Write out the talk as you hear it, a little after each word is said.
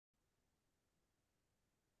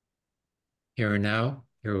Here and now,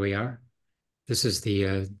 here we are. This is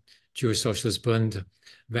the Jewish Socialist Bund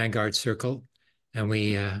Vanguard Circle, and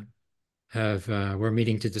we're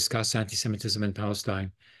meeting to discuss anti-Semitism in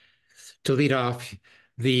Palestine. To lead off,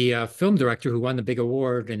 the film director who won the big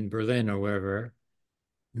award in Berlin or wherever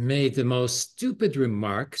made the most stupid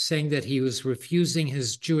remark, saying that he was refusing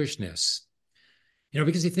his Jewishness.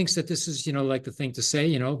 Because he thinks that this is, like the thing to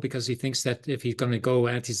say, because he thinks that if he's going to go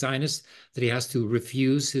anti-Zionist, that he has to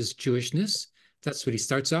refuse his Jewishness. That's what he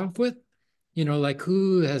starts off with. Like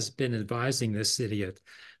who has been advising this idiot?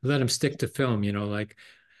 Let him stick to film, like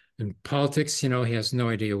in politics, he has no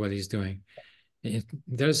idea what he's doing.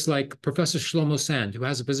 There's like Professor Shlomo Sand, who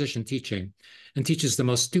has a position teaching and teaches the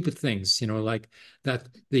most stupid things, like that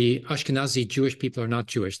the Ashkenazi Jewish people are not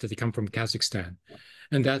Jewish, that they come from Kazakhstan,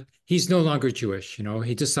 and that he's no longer Jewish.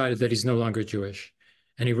 He decided that he's no longer Jewish,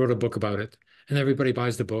 and he wrote a book about it, and everybody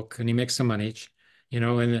buys the book, and he makes some money,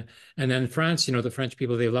 and then France, the French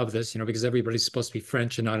people, they love this, because everybody's supposed to be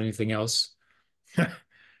French and not anything else.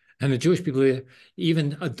 And the Jewish people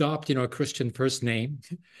even adopt, a Christian first name.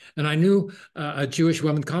 And I knew a Jewish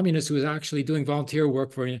woman communist who was actually doing volunteer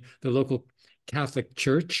work for the local Catholic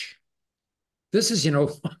Church. This is,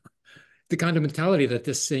 the kind of mentality that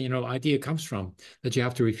this, idea comes from, that you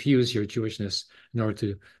have to refuse your Jewishness in order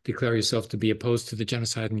to declare yourself to be opposed to the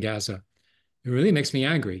genocide in Gaza. It really makes me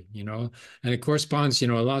angry, and it corresponds, a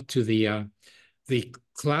lot to the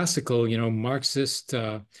classical, Marxist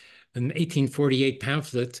an 1848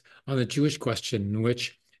 pamphlet on the Jewish question, in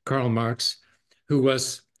which Karl Marx, who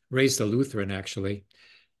was raised a Lutheran, actually,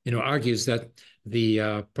 argues that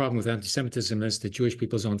the problem with anti-Semitism is the Jewish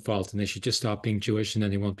people's own fault, and they should just stop being Jewish, and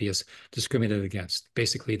then they won't be as discriminated against.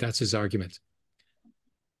 Basically, that's his argument.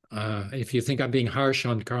 If you think I'm being harsh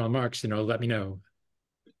on Karl Marx, let me know.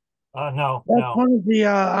 No, That's no. one of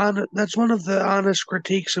the that's one of the honest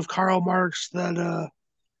critiques of Karl Marx that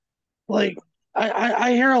like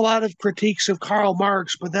I hear a lot of critiques of Karl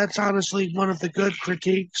Marx, but that's honestly one of the good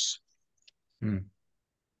critiques. Hmm.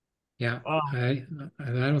 Yeah, Um, I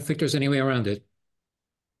don't think there's any way around it.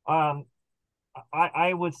 um,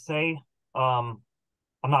 I would say, um,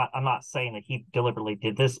 I'm not saying that he deliberately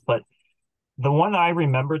did this, but the one I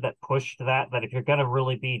remember that pushed that if you're going to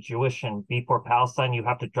really be Jewish and be for Palestine, you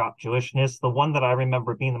have to drop Jewishness. The one that I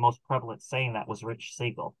remember being the most prevalent saying that was Rich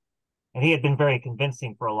Siegel, and he had been very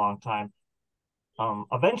convincing for a long time.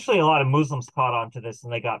 Eventually, a lot of Muslims caught on to this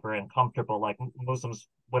and they got very uncomfortable. Like Muslims,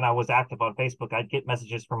 when I was active on Facebook, I'd get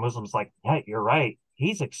messages from Muslims like, "Yeah, you're right.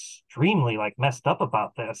 He's extremely like messed up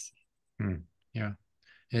about this." Hmm. Yeah.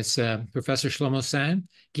 It's Professor Shlomo Sand,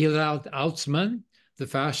 Gilad Altzman, the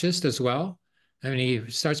fascist as well. I mean,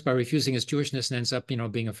 he starts by refusing his Jewishness and ends up,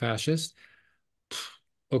 being a fascist.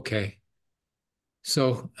 Okay.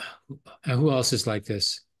 So who else is like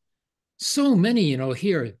this? So many,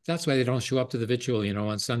 here. That's why they don't show up to the vigil,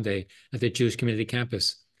 on Sunday at the Jewish community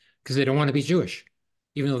campus, because they don't want to be Jewish,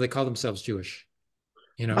 even though they call themselves Jewish,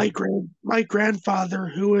 you know? My grandfather,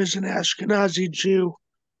 who is an Ashkenazi Jew,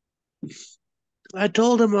 I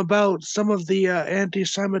told him about some of the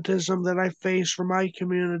anti-Semitism that I face from my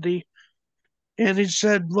community, and he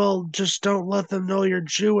said, "Well, just don't let them know you're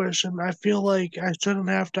Jewish." And I feel like I shouldn't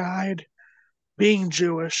have to hide being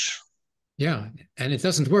Jewish. Yeah. And it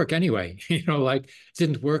doesn't work anyway. Like it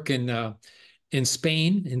didn't work in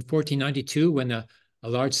Spain in 1492 when a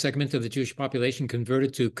large segment of the Jewish population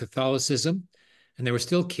converted to Catholicism, and they were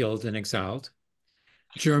still killed and exiled.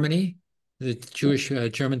 Germany, the Jewish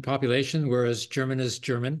German population were as German as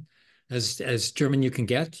German you can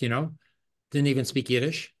get, didn't even speak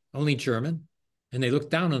Yiddish, only German. And they looked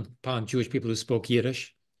down upon Jewish people who spoke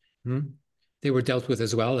Yiddish. Hmm? They were dealt with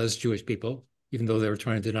as well as Jewish people, even though they were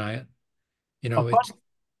trying to deny it. A It fun,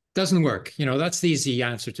 doesn't work. That's the easy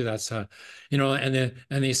answer to that. And the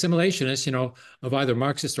assimilationists, of either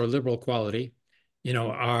Marxist or liberal quality,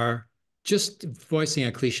 are just voicing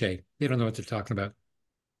a cliche. They don't know what they're talking about.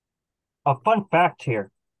 a fun fact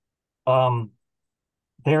here. Um,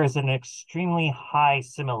 there is an extremely high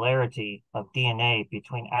similarity of DNA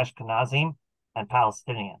between Ashkenazim and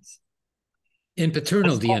Palestinians. In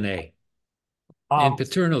paternal It's DNA. In um,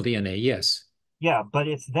 paternal DNA, yes. yeah, but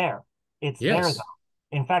it's there. It's there Yes.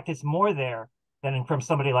 though. In fact, it's more there than from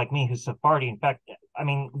somebody like me who's Sephardi. In fact, I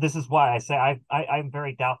mean, this is why I say I'm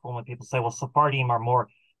very doubtful when people say, well, Sephardim are more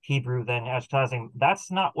Hebrew than Ashkenazim.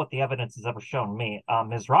 That's not what the evidence has ever shown me.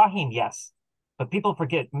 Mizrahim, yes, but people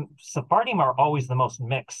forget Sephardim are always the most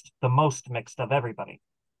mixed of everybody.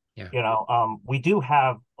 Yeah. We do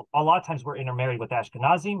have a lot of times we're intermarried with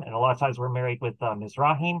Ashkenazim, and a lot of times we're married with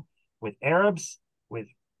Mizrahim, with Arabs, with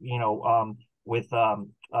you know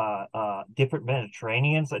different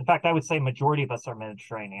Mediterraneans. In fact, I would say majority of us are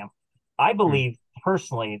Mediterranean. I believe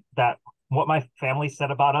personally that what my family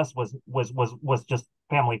said about us was just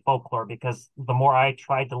family folklore, because the more I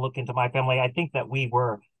tried to look into my family, I think that we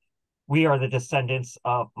are the descendants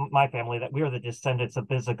of my family, that we are the descendants of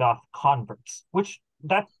Visigoth converts, which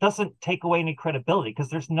that doesn't take away any credibility, because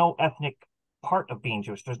there's no ethnic part of being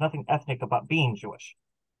Jewish. There's nothing ethnic about being Jewish.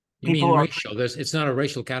 You mean racial? It's not a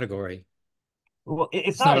racial category. Well, it's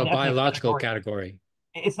It's not not a an ethnic biological category.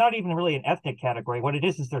 category. It's not even really an ethnic category. What it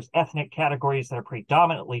is there's ethnic categories that are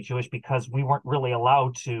predominantly Jewish, because we weren't really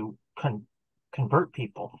allowed to convert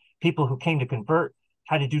people. People who came to convert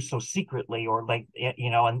had to do so secretly, or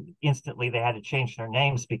and instantly they had to change their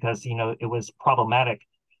names, because it was problematic,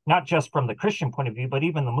 not just from the Christian point of view, but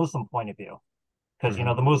even the Muslim point of view. Because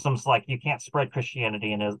the Muslims, like, you can't spread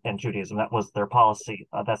Christianity and Judaism. That was their policy.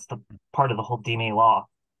 That's the part of the whole Dhimmi law.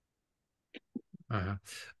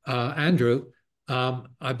 Andrew,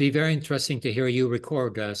 I'd be very interesting to hear you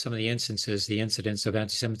record some of the incidents of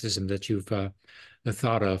anti-Semitism that you've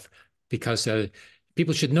thought of, because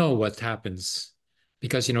people should know what happens.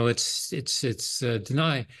 Because it's a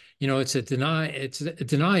denial.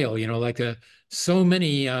 So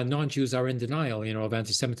many non-Jews are in denial, of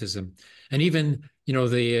anti-Semitism, and even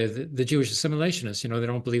the Jewish assimilationists, they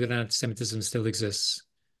don't believe that anti-Semitism still exists.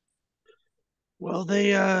 Well,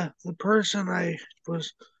 the person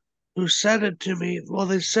who said it to me, well,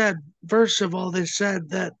 they said, first of all, they said,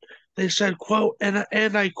 quote, and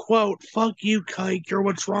I quote, "Fuck you, kike, or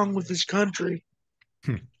what's wrong with this country?"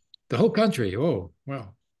 The whole country. Oh,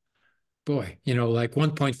 well, boy, like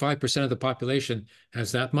 1.5% of the population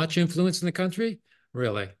has that much influence in the country?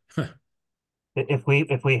 Really? If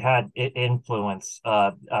we had influence,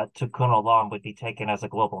 Tikkun Olam would be taken as a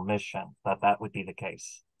global mission. That would be the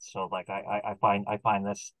case. So, like, I find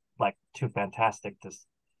this, like, too fantastic to.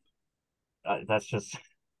 That's just.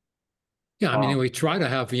 Yeah, I mean, we try to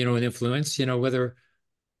have an influence, whether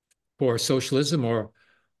for socialism or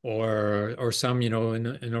some, in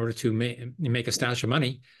order to make a stash of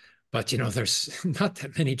money. But there's not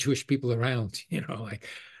that many Jewish people around. Like,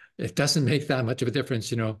 it doesn't make that much of a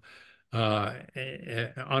difference, on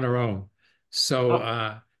our own.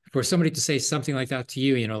 So for somebody to say something like that to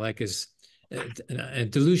you, like, is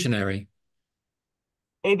delusionary.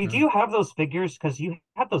 Amy, do you have those figures? Because you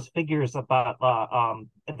have those figures about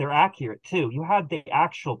they're accurate too. You had the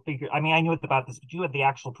actual figure. I mean, I knew about this, but you had the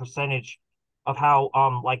actual percentage of how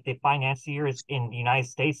like the financiers in the United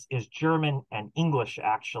States is German and English.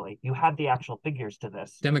 Actually, you had the actual figures to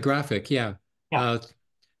this. Demographic, yeah. Yeah.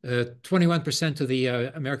 21% of the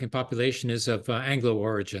American population is of Anglo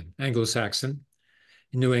origin, Anglo-Saxon,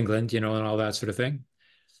 New England, and all that sort of thing.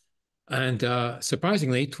 And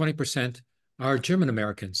surprisingly, 20% are German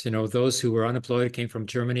Americans, those who were unemployed, came from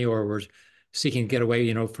Germany, or were seeking to get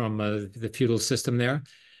away, from the feudal system there.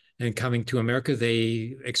 And coming to America,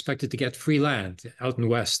 they expected to get free land out in the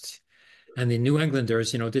West. And the New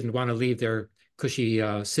Englanders, didn't want to leave their cushy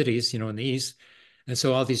cities, in the East. And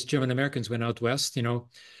so all these German Americans went out West,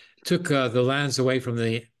 took the lands away from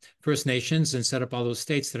the First Nations and set up all those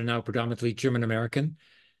states that are now predominantly German American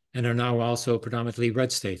and are now also predominantly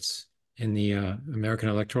red states in the American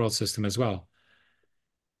electoral system as well.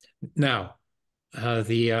 Now,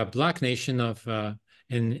 the Black nation of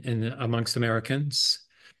in amongst Americans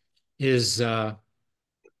is, I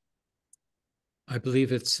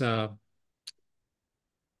believe it's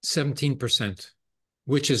 17%,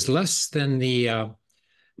 which is less than the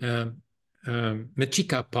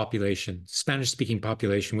Mexica population, Spanish-speaking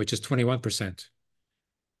population, which is 21%.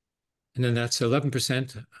 And then that's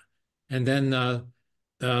 11%. And then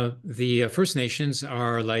the First Nations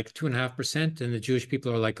are like 2.5%, and the Jewish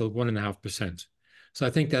people are like 1.5%. So I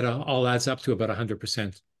think that all adds up to about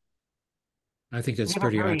 100%. I think that's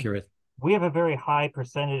pretty accurate. We have a very high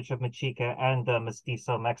percentage of Mexica and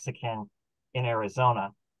Mestizo Mexican in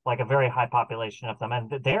Arizona, like a very high population of them, and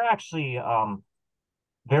they're actually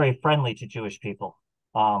very friendly to Jewish people.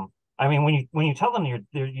 I mean, when you tell them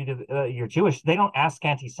you're Jewish, they don't ask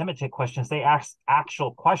anti-Semitic questions. They ask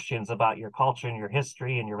actual questions about your culture and your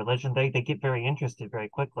history and your religion. They get very interested very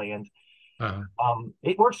quickly, and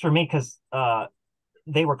it works for me because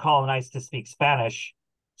they were colonized to speak Spanish,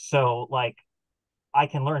 so, like, I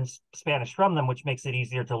can learn Spanish from them, which makes it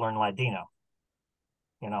easier to learn Ladino.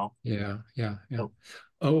 Yeah.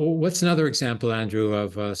 Oh, what's another example, Andrew,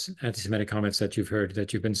 of anti-Semitic comments that you've heard,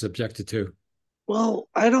 that you've been subjected to? Well,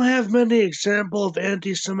 I don't have many examples of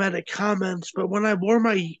anti-Semitic comments, but when I wore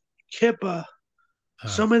my kippah,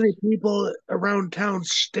 so many people around town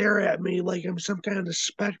stare at me like I'm some kind of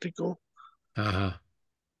spectacle. Yeah.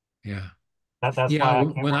 That's Yeah, why I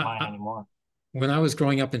can't wear mine anymore. when I was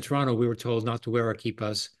growing up in Toronto, we were told not to wear our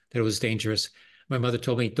kippas, that it was dangerous. My mother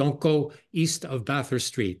told me, don't go east of Bathurst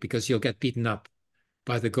Street because you'll get beaten up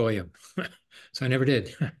by the Goyim. So I never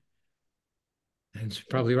did. And she's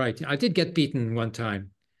probably right. I did get beaten one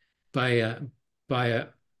time by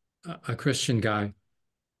a Christian guy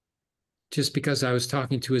just because I was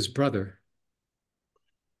talking to his brother.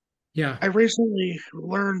 Yeah. I recently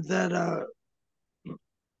learned that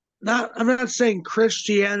not I'm not saying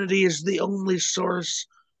Christianity is the only source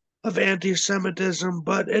of anti-Semitism,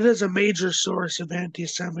 but it is a major source of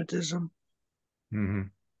anti-Semitism.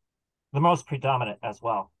 Mhm. The most predominant as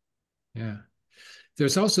well. Yeah.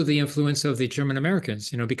 There's also the influence of the German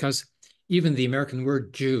Americans, because even the American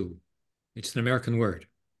word Jew, it's an American word,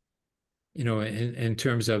 in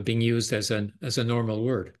terms of being used as a normal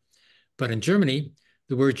word. But in Germany,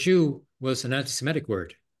 the word Jew was an anti-Semitic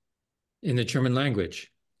word in the German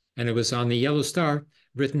language. And it was on the yellow star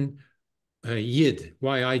written Yid,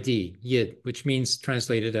 Y-I-D, Yid, which means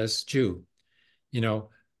translated as Jew. You know,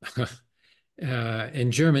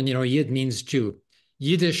 in German, Yid means Jew.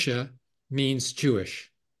 Yiddish means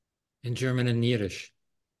Jewish in German and Yiddish.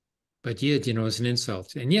 But Yid, is an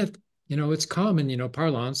insult. And yet, it's common,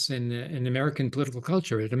 parlance in American political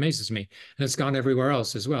culture. It amazes me. And it's gone everywhere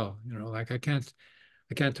else as well. Like I can't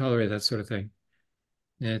tolerate that sort of thing.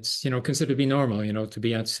 It's, considered to be normal, to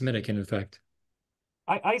be anti-Semitic in effect.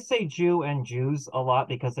 I say Jew and Jews a lot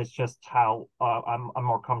because it's just how I'm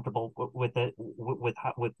more comfortable with it with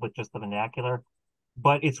just the vernacular.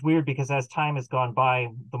 But it's weird because as time has gone by,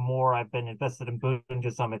 the more I've been invested in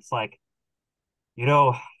Buddhism, it's like, you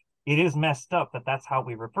know, it is messed up that that's how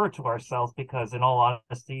we refer to ourselves because, in all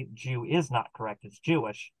honesty, Jew is not correct. It's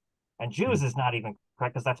Jewish. And Jews is not even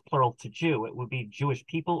correct because that's plural to Jew. It would be Jewish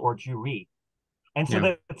people or Jewry. And so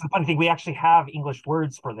Yeah. that's the funny thing. We actually have English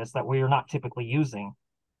words for this that we are not typically using.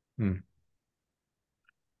 Hmm.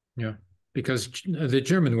 Yeah. Because the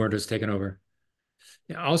German word has taken over.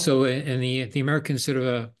 Also, in the American sort of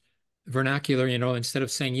a vernacular, instead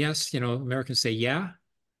of saying yes, Americans say yeah.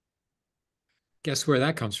 Guess where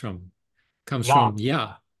that comes from? Comes Ja. from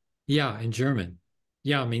yeah. Yeah in German.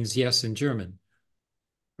 Yeah means yes in German.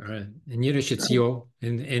 In Yiddish, it's yo.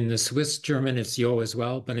 In the Swiss German, it's yo as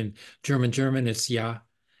well. But in German, it's ja.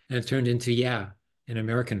 And it turned into yeah in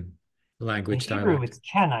American In language Hebrew, dialect. it's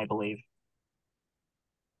Ken, I believe.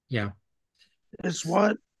 Yeah. Is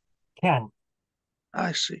what? Ken.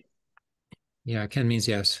 I see. Yeah. Ken means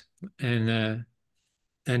yes. And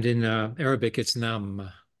in Arabic, it's nam.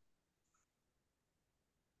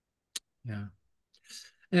 Yeah.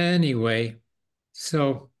 Anyway,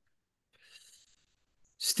 so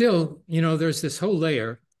still, there's this whole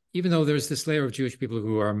layer, even though there's this layer of Jewish people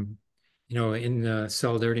who are, in the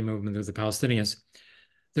solidarity movement of the Palestinians,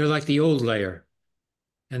 they're like the old layer,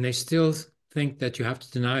 and they still think that you have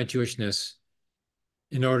to deny Jewishness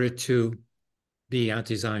in order to be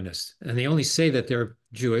anti-Zionist. And they only say that they're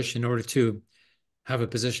Jewish in order to have a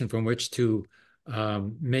position from which to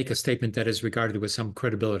make a statement that is regarded with some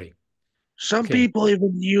credibility. Some Okay. people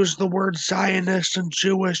even use the word Zionist and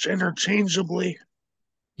Jewish interchangeably.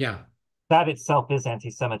 Yeah, That itself is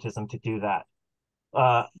anti-Semitism to do that.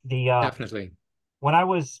 The definitely. When I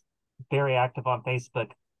was very active on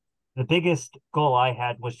Facebook, the biggest goal I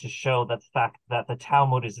had was to show that the fact that the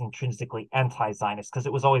Talmud is intrinsically anti-Zionist because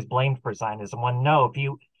it was always blamed for Zionism. When no, if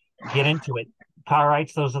you get into it,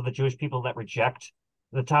 Karaites, those are the Jewish people that reject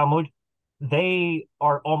the Talmud, they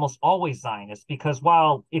are almost always Zionists because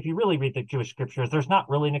while if you really read the Jewish scriptures, there's not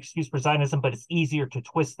really an excuse for Zionism, but it's easier to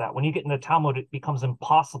twist that. When you get in the Talmud, it becomes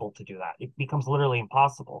impossible to do that. It becomes literally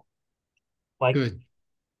impossible. Like Good.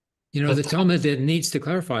 the The Talmud needs to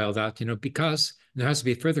clarify all that, because there has to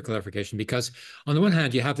be further clarification. Because on the one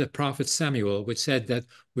hand, you have the prophet Samuel, which said that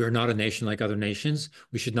we are not a nation like other nations.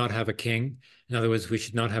 We should not have a king. In other words, we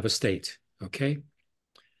should not have a state. Okay.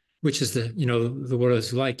 Which is the what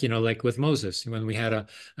it's like with Moses when we had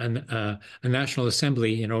a national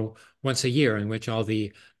assembly, once a year in which all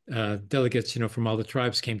the delegates, from all the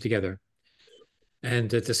tribes came together and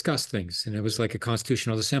discussed things. And it was like a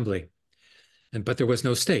constitutional assembly. But there was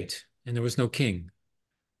no state and there was no king,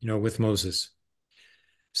 with Moses.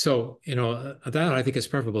 So, that I think is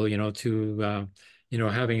preferable, to,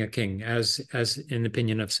 having a king as in the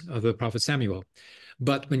opinion of the prophet Samuel.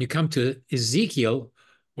 But when you come to Ezekiel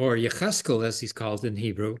or Yecheskel, as he's called in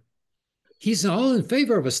Hebrew, he's all in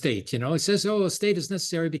favor of a state. He says, oh, a state is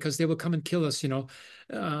necessary because they will come and kill us,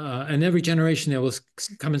 and every generation they will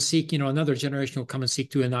come and seek, another generation will come and seek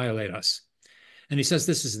to annihilate us. And he says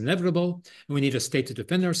this is inevitable, and we need a state to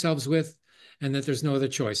defend ourselves with, and that there's no other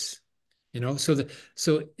choice.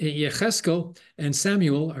 So Yecheskel and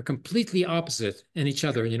Samuel are completely opposite in each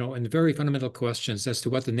other, in very fundamental questions as to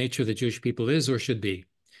what the nature of the Jewish people is or should be.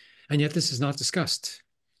 And yet this is not discussed.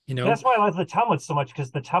 That's why I love the Talmud so much,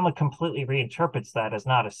 because the Talmud completely reinterprets that as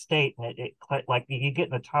not a state, and it like you get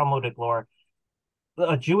in the Talmudic lore,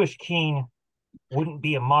 a Jewish king wouldn't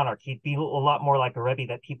be a monarch. He'd be a lot more like a Rebbe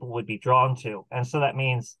that people would be drawn to. And so that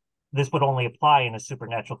means this would only apply in a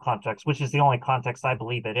supernatural context, which is the only context I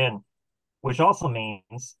believe it in, which also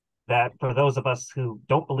means that for those of us who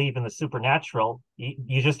don't believe in the supernatural,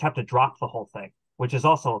 you just have to drop the whole thing, which is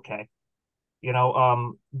also okay.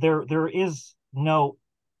 There is no,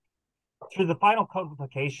 through the final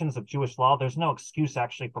codifications of Jewish law, there's no excuse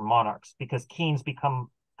actually for monarchs, because kings become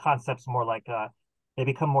concepts more like they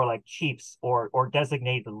become more like chiefs or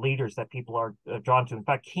designated leaders that people are drawn to. In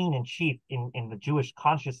fact, king and chief in the Jewish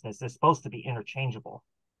consciousness is supposed to be interchangeable,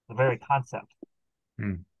 the very concept.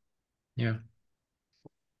 Yeah.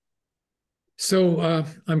 So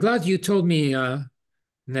I'm glad you told me,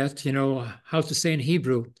 Net, how to say in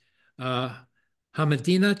Hebrew,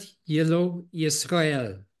 Hamadinat Yelo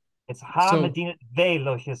Yisrael. It's Hamadinat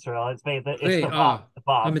Velo Yisrael. It's the Vav.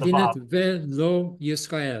 Hamadinat Velo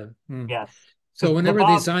Yisrael. Yes. So whenever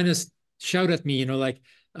the Zionists shout at me, like,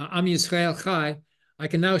 Am Yisrael Chai, I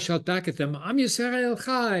can now shout back at them, Am Yisrael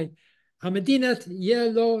Chai, Hamadinat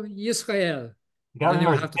Yelo Yisrael. You gotta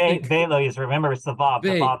remember, remember it's the Vav,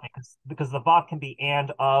 because the Vav can be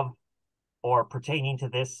and of or pertaining to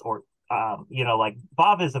this, or like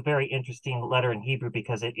Vav is a very interesting letter in Hebrew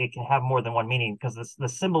because it can have more than one meaning, because the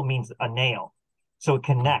symbol means a nail. So it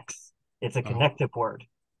connects. It's a connective word,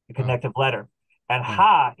 a connective letter. And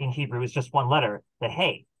Ha in Hebrew is just one letter, the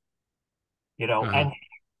Hey. And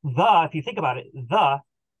the, if you think about it, the,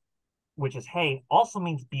 which is Hey, also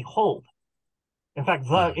means behold. In fact,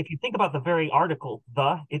 if you think about the very article,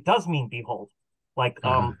 it does mean behold, like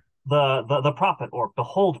the prophet, or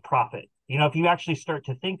behold prophet. If you actually start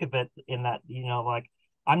to think of it in that, like,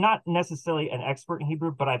 I'm not necessarily an expert in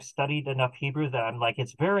Hebrew, but I've studied enough Hebrew that I'm like,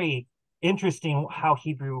 it's very interesting how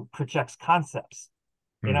Hebrew projects concepts.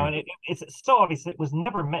 And it's so obvious it was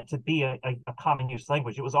never meant to be a common use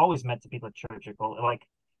language. It was always meant to be liturgical. Like,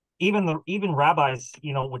 even rabbis,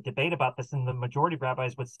 would debate about this, and the majority of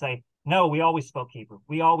rabbis would say, no, we always spoke Hebrew.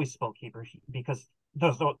 We always spoke Hebrew because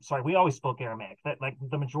we always spoke Aramaic. That, like,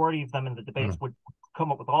 the majority of them in the debates would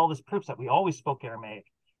come up with all this proofs that we always spoke Aramaic.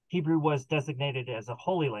 Hebrew was designated as a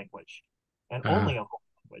holy language, and only a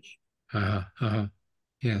holy language.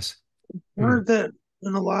 Yes. Or that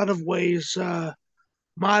in a lot of ways,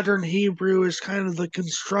 modern Hebrew is kind of the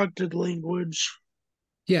constructed language.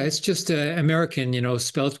 Yeah, it's just American,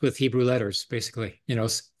 spelt with Hebrew letters, basically,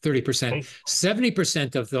 30%.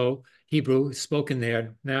 70% of the Hebrew spoken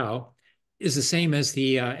there now is the same as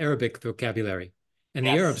the Arabic vocabulary. And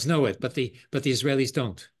the Arabs know it, but the Israelis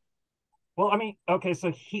don't. Well, I mean, okay,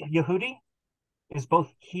 so Yehudi is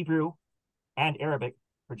both Hebrew and Arabic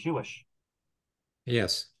for Jewish.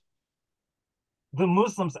 Yes. The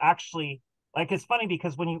Muslims actually, like, it's funny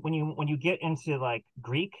because when you get into like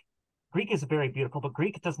Greek is very beautiful, but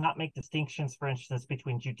Greek does not make distinctions, for instance,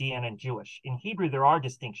 between Judean and Jewish. In Hebrew, there are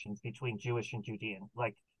distinctions between Jewish and Judean.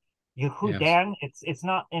 Like Yehudan, it's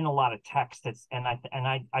not in a lot of text.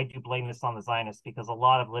 I do blame this on the Zionists, because a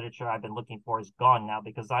lot of literature I've been looking for is gone now,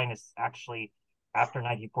 because Zionists actually, after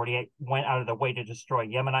 1948, went out of their way to destroy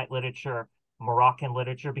Yemenite literature, Moroccan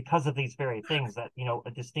literature, because of these very things, that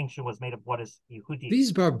a distinction was made of what is Yehudi.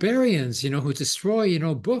 These barbarians, who destroy,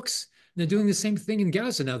 books. They're doing the same thing in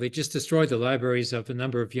Gaza now. They just destroyed the libraries of a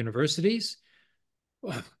number of universities.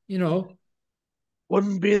 Wouldn't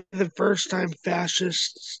be the first time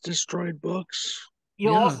fascists destroyed books.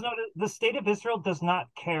 You'll also know that the state of Israel does not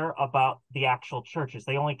care about the actual churches.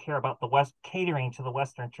 They only care about the West, catering to the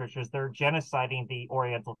Western churches. They're genociding the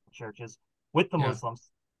Oriental churches with the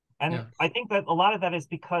Muslims. And I think that a lot of that is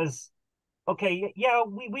because,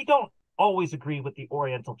 we don't always agree with the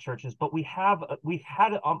Oriental churches, but we've had a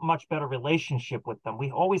much better relationship with them.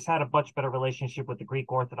 We always had a much better relationship with the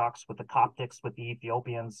Greek Orthodox, with the Coptics, with the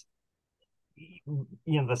Ethiopians,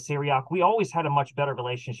 the Syriac. We always had a much better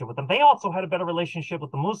relationship with them. They also had a better relationship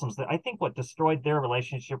with the Muslims. I think what destroyed their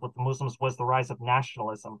relationship with the Muslims was the rise of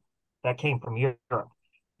nationalism that came from Europe.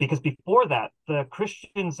 Because before that, the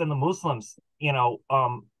Christians and the Muslims,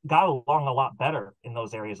 got along a lot better in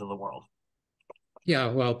those areas of the world.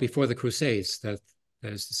 Yeah, well, before the Crusades, that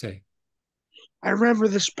is to say. I remember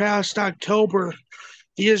this past October,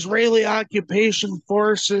 the Israeli occupation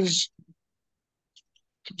forces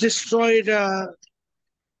destroyed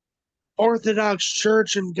Orthodox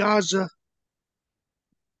church in Gaza.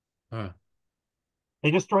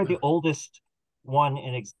 They destroyed the oldest one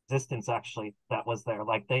in existence, actually, that was there.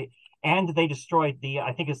 Like they destroyed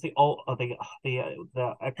I think it's the old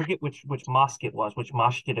the I forget which mosque it was, which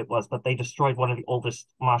masjid it was, but they destroyed one of the oldest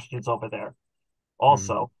masjids over there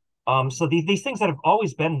also. So these things that have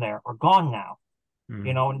always been there are gone now.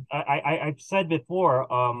 You know, and I've said before,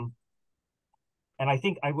 and I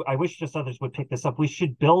think I wish just others would pick this up. We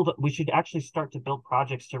should actually start to build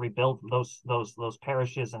projects to rebuild those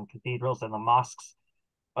parishes and cathedrals and the mosques.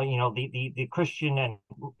 You know, the Christian and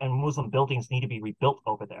Muslim buildings need to be rebuilt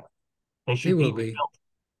over there. They should be rebuilt.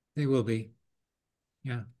 They will be.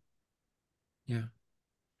 Yeah. Yeah.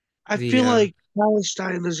 I feel like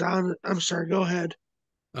Palestine is on. I'm sorry, go ahead.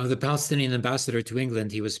 The Palestinian ambassador to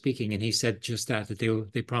England, he was speaking, and he said just that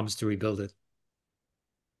they promised to rebuild it.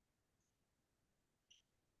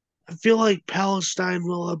 I feel like Palestine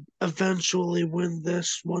will eventually win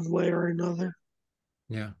this one way or another.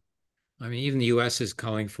 Yeah. I mean, even the U.S. is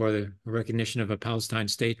calling for the recognition of a Palestine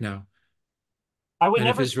state now. I would and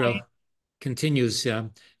never if Israel say continues, the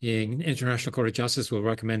International Court of Justice will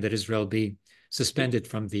recommend that Israel be suspended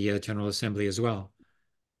from the General Assembly as well.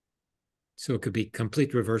 So it could be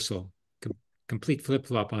complete reversal, complete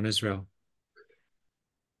flip-flop on Israel.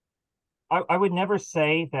 I would never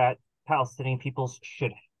say that Palestinian peoples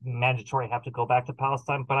should mandatory have to go back to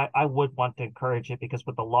Palestine, but I would want to encourage it because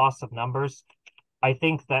with the loss of numbers, I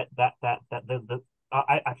think that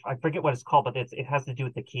I forget what it's called, but it has to do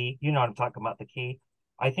with the key. You know what I'm talking about, the key.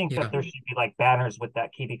 I think that there should be like banners with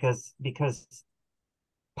that key because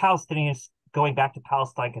Palestinians going back to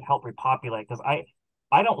Palestine could help repopulate. Because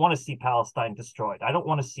I don't want to see Palestine destroyed. I don't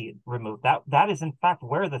want to see it removed. That is in fact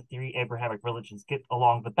where the three Abrahamic religions get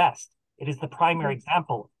along the best. It is the primary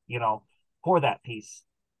example, you know, for that piece.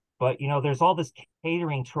 But you know, there's all this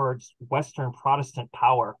catering towards Western Protestant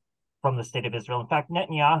power from the state of Israel. In fact,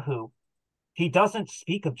 Netanyahu, he doesn't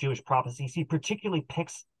speak of Jewish prophecies. He particularly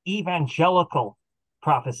picks evangelical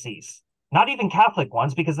prophecies, not even Catholic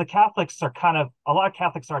ones, because the Catholics are a lot of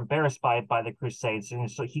Catholics are embarrassed by the Crusades, and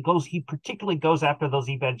so he particularly goes after those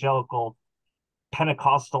evangelical,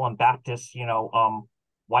 Pentecostal and Baptist, you know,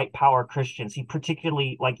 white power Christians. He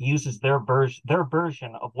particularly like uses their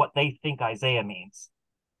version of what they think Isaiah means.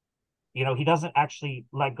 You know, he doesn't actually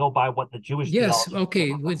let go by what the Jewish Yes,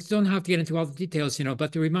 okay. We don't have to get into all the details, you know,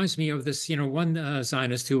 but it reminds me of this, you know, one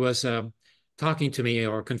Zionist who was talking to me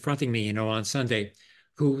or confronting me, you know, on Sunday,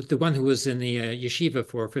 the one who was in the yeshiva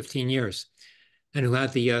for 15 years and who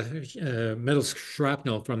had the metal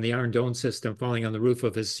shrapnel from the Iron Dome system falling on the roof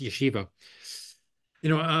of his yeshiva. You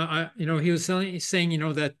know, he was saying, you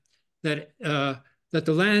know, that the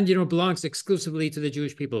land, you know, belongs exclusively to the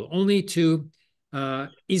Jewish people, only to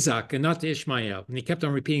Isaac and not to Ishmael. And he kept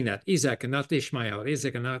on repeating that, Isaac and not to Ishmael,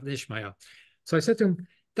 Isaac and not to Ishmael. So I said to him,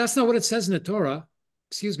 that's not what it says in the Torah.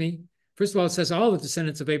 Excuse me. First of all, it says all the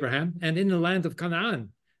descendants of Abraham and in the land of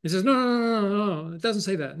Canaan. He says, no, it doesn't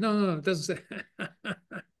say that. No, it doesn't say and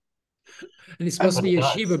he's supposed to be a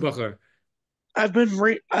Shiva Bucher. I've been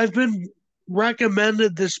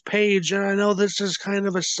recommended this page, and I know this is kind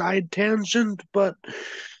of a side tangent, but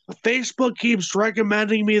Facebook keeps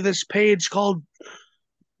recommending me this page called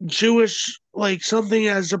Jewish, like something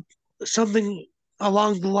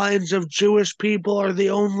along the lines of Jewish people are the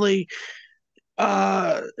only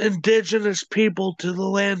indigenous people to the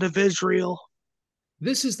land of Israel.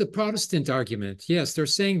 This is the Protestant argument. Yes, they're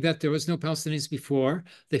saying that there was no Palestinians before.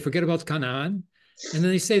 They forget about Canaan. And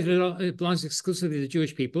then they say that it belongs exclusively to the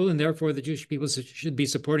Jewish people, and therefore the Jewish people should be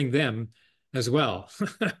supporting them as well.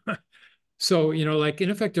 So, you know, like in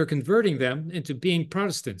effect, they're converting them into being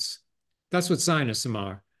Protestants. That's what Zionism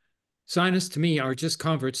are. Zionists, to me, are just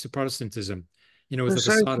converts to Protestantism, you know, with a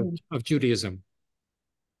facade of Judaism.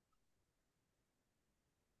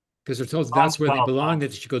 Because they're told that's where they belong, that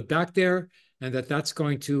they should go back there, and that's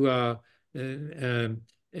going to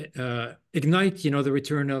ignite, you know, the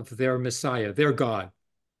return of their Messiah, their God.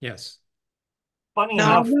 Yes. Funny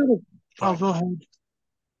enough. Oh, go ahead.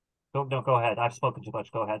 No, go ahead. I've spoken too much.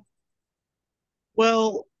 Go ahead.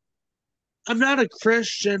 Well, I'm not a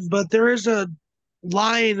Christian, but there is a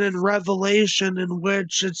line in Revelation in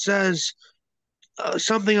which it says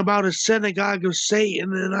something about a synagogue of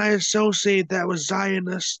Satan, and I associate that with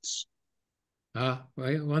Zionists. Well,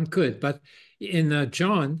 one could, but in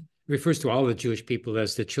John refers to all the Jewish people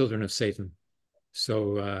as the children of Satan.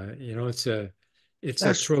 So you know, it's a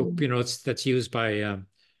trope, you know, that's used by all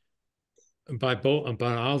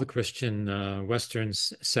the Christian Western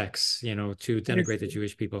sects, you know, to denigrate the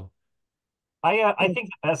Jewish people. I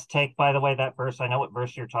think the best take, by the way, that verse. I know what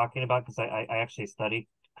verse you're talking about because I actually studied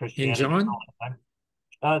Christianity. In John?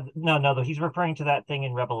 No, he's referring to that thing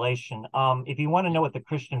in Revelation. If you want to know what the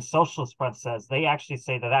Christian Socialist Front says, they actually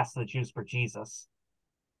say that that's the Jews for Jesus.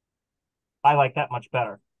 I like that much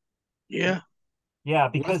better. Yeah. Yeah,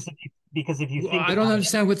 What? because if you Well, think I don't about it,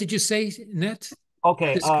 understand. What did you say, Net?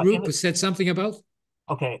 okay, This group said something about?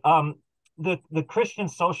 okay, the Christian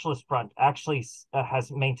Socialist Front actually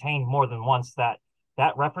has maintained more than once that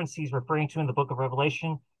that reference he's referring to in the Book of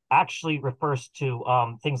Revelation actually refers to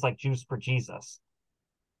things like Jews for Jesus.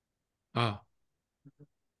 Ah,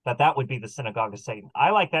 That would be the synagogue of Satan. I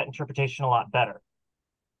like that interpretation a lot better.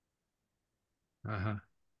 uh-huh.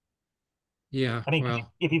 Yeah, I mean,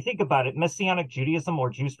 well, if you think about it, Messianic Judaism or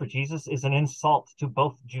Jews for Jesus is an insult to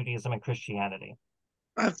both Judaism and Christianity.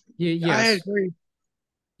 I, I yes, agree.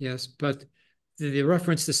 yes, but the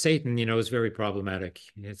reference to Satan, is very problematic.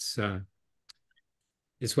 It's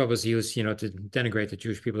what was used, to denigrate the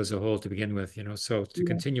Jewish people as a whole to begin with, So to Yeah.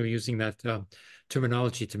 continue using that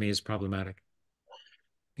terminology to me is problematic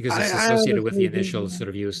because it's I associated with the honestly initial think, sort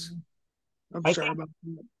of use. I'm I sorry think about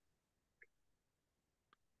that.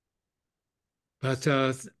 But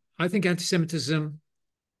I think anti-Semitism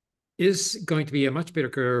is going to be a much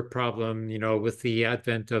bigger problem, with the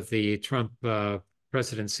advent of the Trump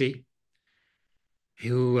presidency,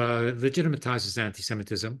 who legitimizes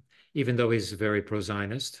anti-Semitism, even though he's very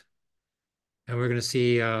pro-Zionist. And we're going to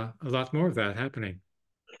see a lot more of that happening.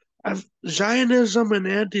 Zionism and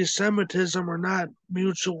anti-Semitism are not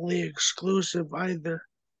mutually exclusive either.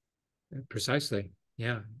 Precisely.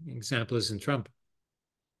 Yeah. Example is in Trump.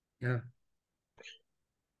 Yeah.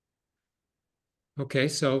 Okay.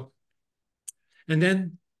 So, and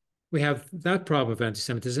then we have that problem of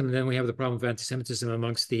anti-Semitism, and then we have the problem of anti-Semitism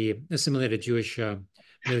amongst the assimilated Jewish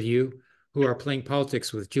milieu who are playing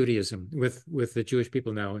politics with Judaism, with the Jewish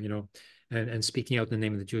people now, and speaking out in the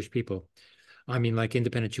name of the Jewish people. I mean, like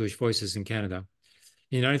independent Jewish voices in Canada. In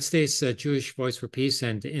the United States, Jewish Voice for Peace,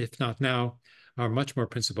 and If Not Now, are much more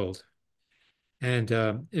principled. And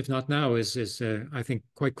If Not Now is I think,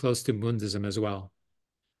 quite close to Mundism as well.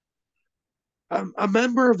 A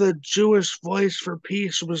member of the Jewish Voice for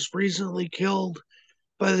Peace was recently killed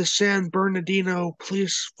by the San Bernardino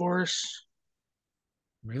police force.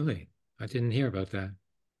 Really? I didn't hear about that.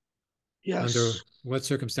 Yes. Under what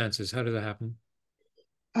circumstances? How did that happen?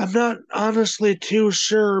 I'm not honestly too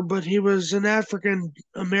sure, but he was an African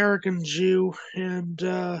American Jew, and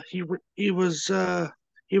he was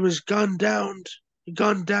gunned down.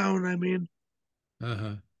 Gunned down. I mean,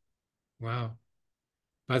 Uh-huh. Wow.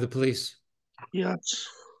 By the police. yes.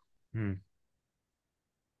 Hmm.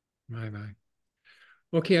 My.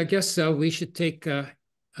 Okay, I guess we should take a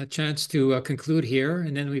chance to conclude here,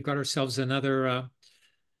 and then we've got ourselves another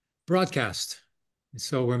broadcast.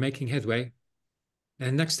 So we're making headway.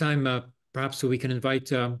 And next time, perhaps we can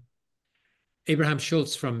invite Abraham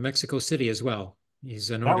Schultz from Mexico City as well. He's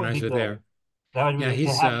an that would be organizer good. there. That would Yeah, be to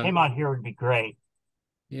he's have him on here would be great.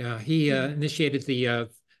 yeah he initiated the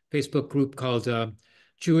Facebook group called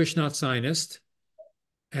Jewish Not Zionist,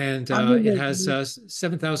 and I would it has agree.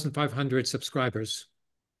 7,500 subscribers.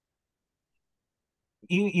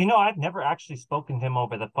 You know, I've never actually spoken to him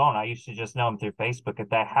over the phone. I used to just know him through Facebook. If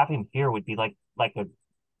that have him here would be like a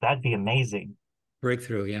that'd be amazing.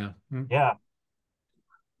 Breakthrough, yeah. Hmm. Yeah.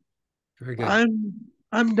 Very good.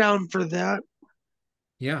 I'm down for that.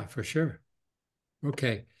 Yeah, for sure.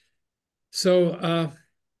 Okay. So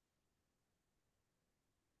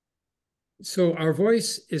so our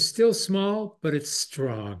voice is still small, but it's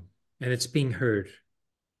strong and it's being heard.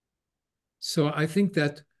 So I think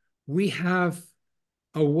that we have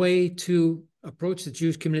a way to approach the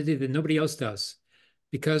Jewish community that nobody else does,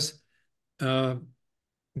 because uh,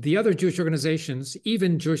 the other Jewish organizations,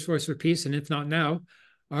 even Jewish Voice for Peace and If Not Now,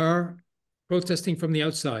 are protesting from the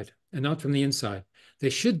outside and not from the inside. They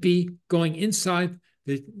should be going inside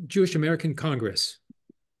the Jewish American Congress,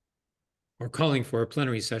 or calling for a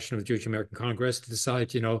plenary session of the Jewish American Congress to decide,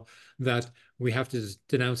 that we have to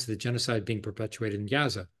denounce the genocide being perpetuated in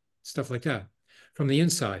Gaza, stuff like that, from the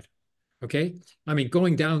inside. Okay. I mean,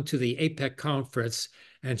 going down to the APEC conference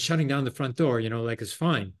and shutting down the front door, like is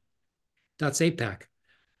fine. That's APEC.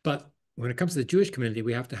 But when it comes to the Jewish community,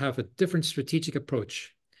 we have to have a different strategic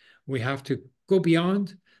approach. We have to go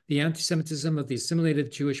beyond the anti-Semitism of the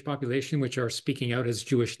assimilated Jewish population, which are speaking out as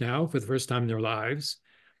Jewish now for the first time in their lives.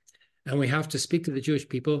 And we have to speak to the Jewish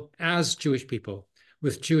people as Jewish people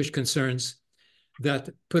with Jewish concerns that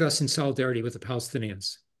put us in solidarity with the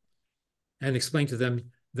Palestinians, and explain to them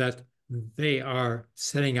that they are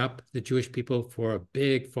setting up the Jewish people for a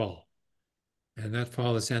big fall. And that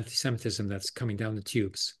fall is anti-Semitism that's coming down the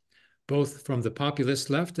tubes, both from the populist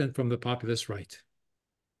left and from the populist right.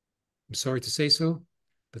 I'm sorry to say so,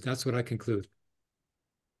 But that's what I conclude.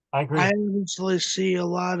 I agree. I honestly see a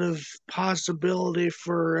lot of possibility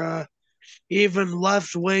for even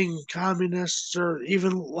left wing communists, or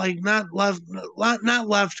even like not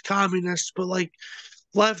left communists, but like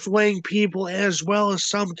left wing people as well as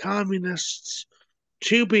some communists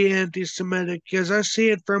to be anti Semitic, because I see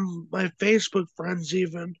it from my Facebook friends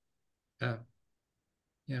even. Yeah.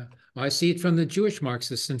 Yeah. Well, I see it from the Jewish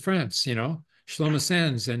Marxists in France, Shlomo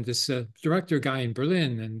Sands and this director guy in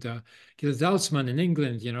Berlin and Gil Zaltzman in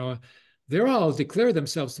England, they're all declare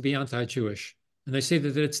themselves to be anti-Jewish. And they say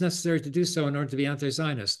that it's necessary to do so in order to be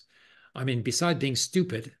anti-Zionist. I mean, beside being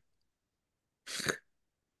stupid,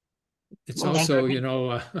 it's And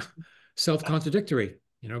also, self-contradictory,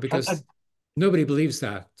 a, because nobody believes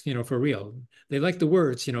that, for real. They like the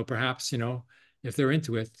words, perhaps, if they're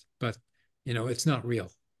into it, but, it's not real.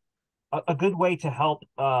 a good way to help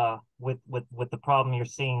with the problem you're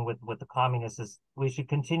seeing with the communists is we should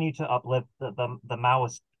continue to uplift the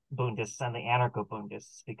Maoist Bundists and the anarcho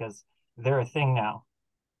Bundists, because they're a thing now.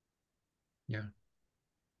 Yeah.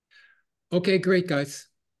 Okay, great, guys.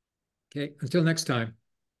 Okay, until next time.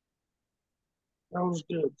 That was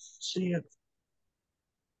good. See ya.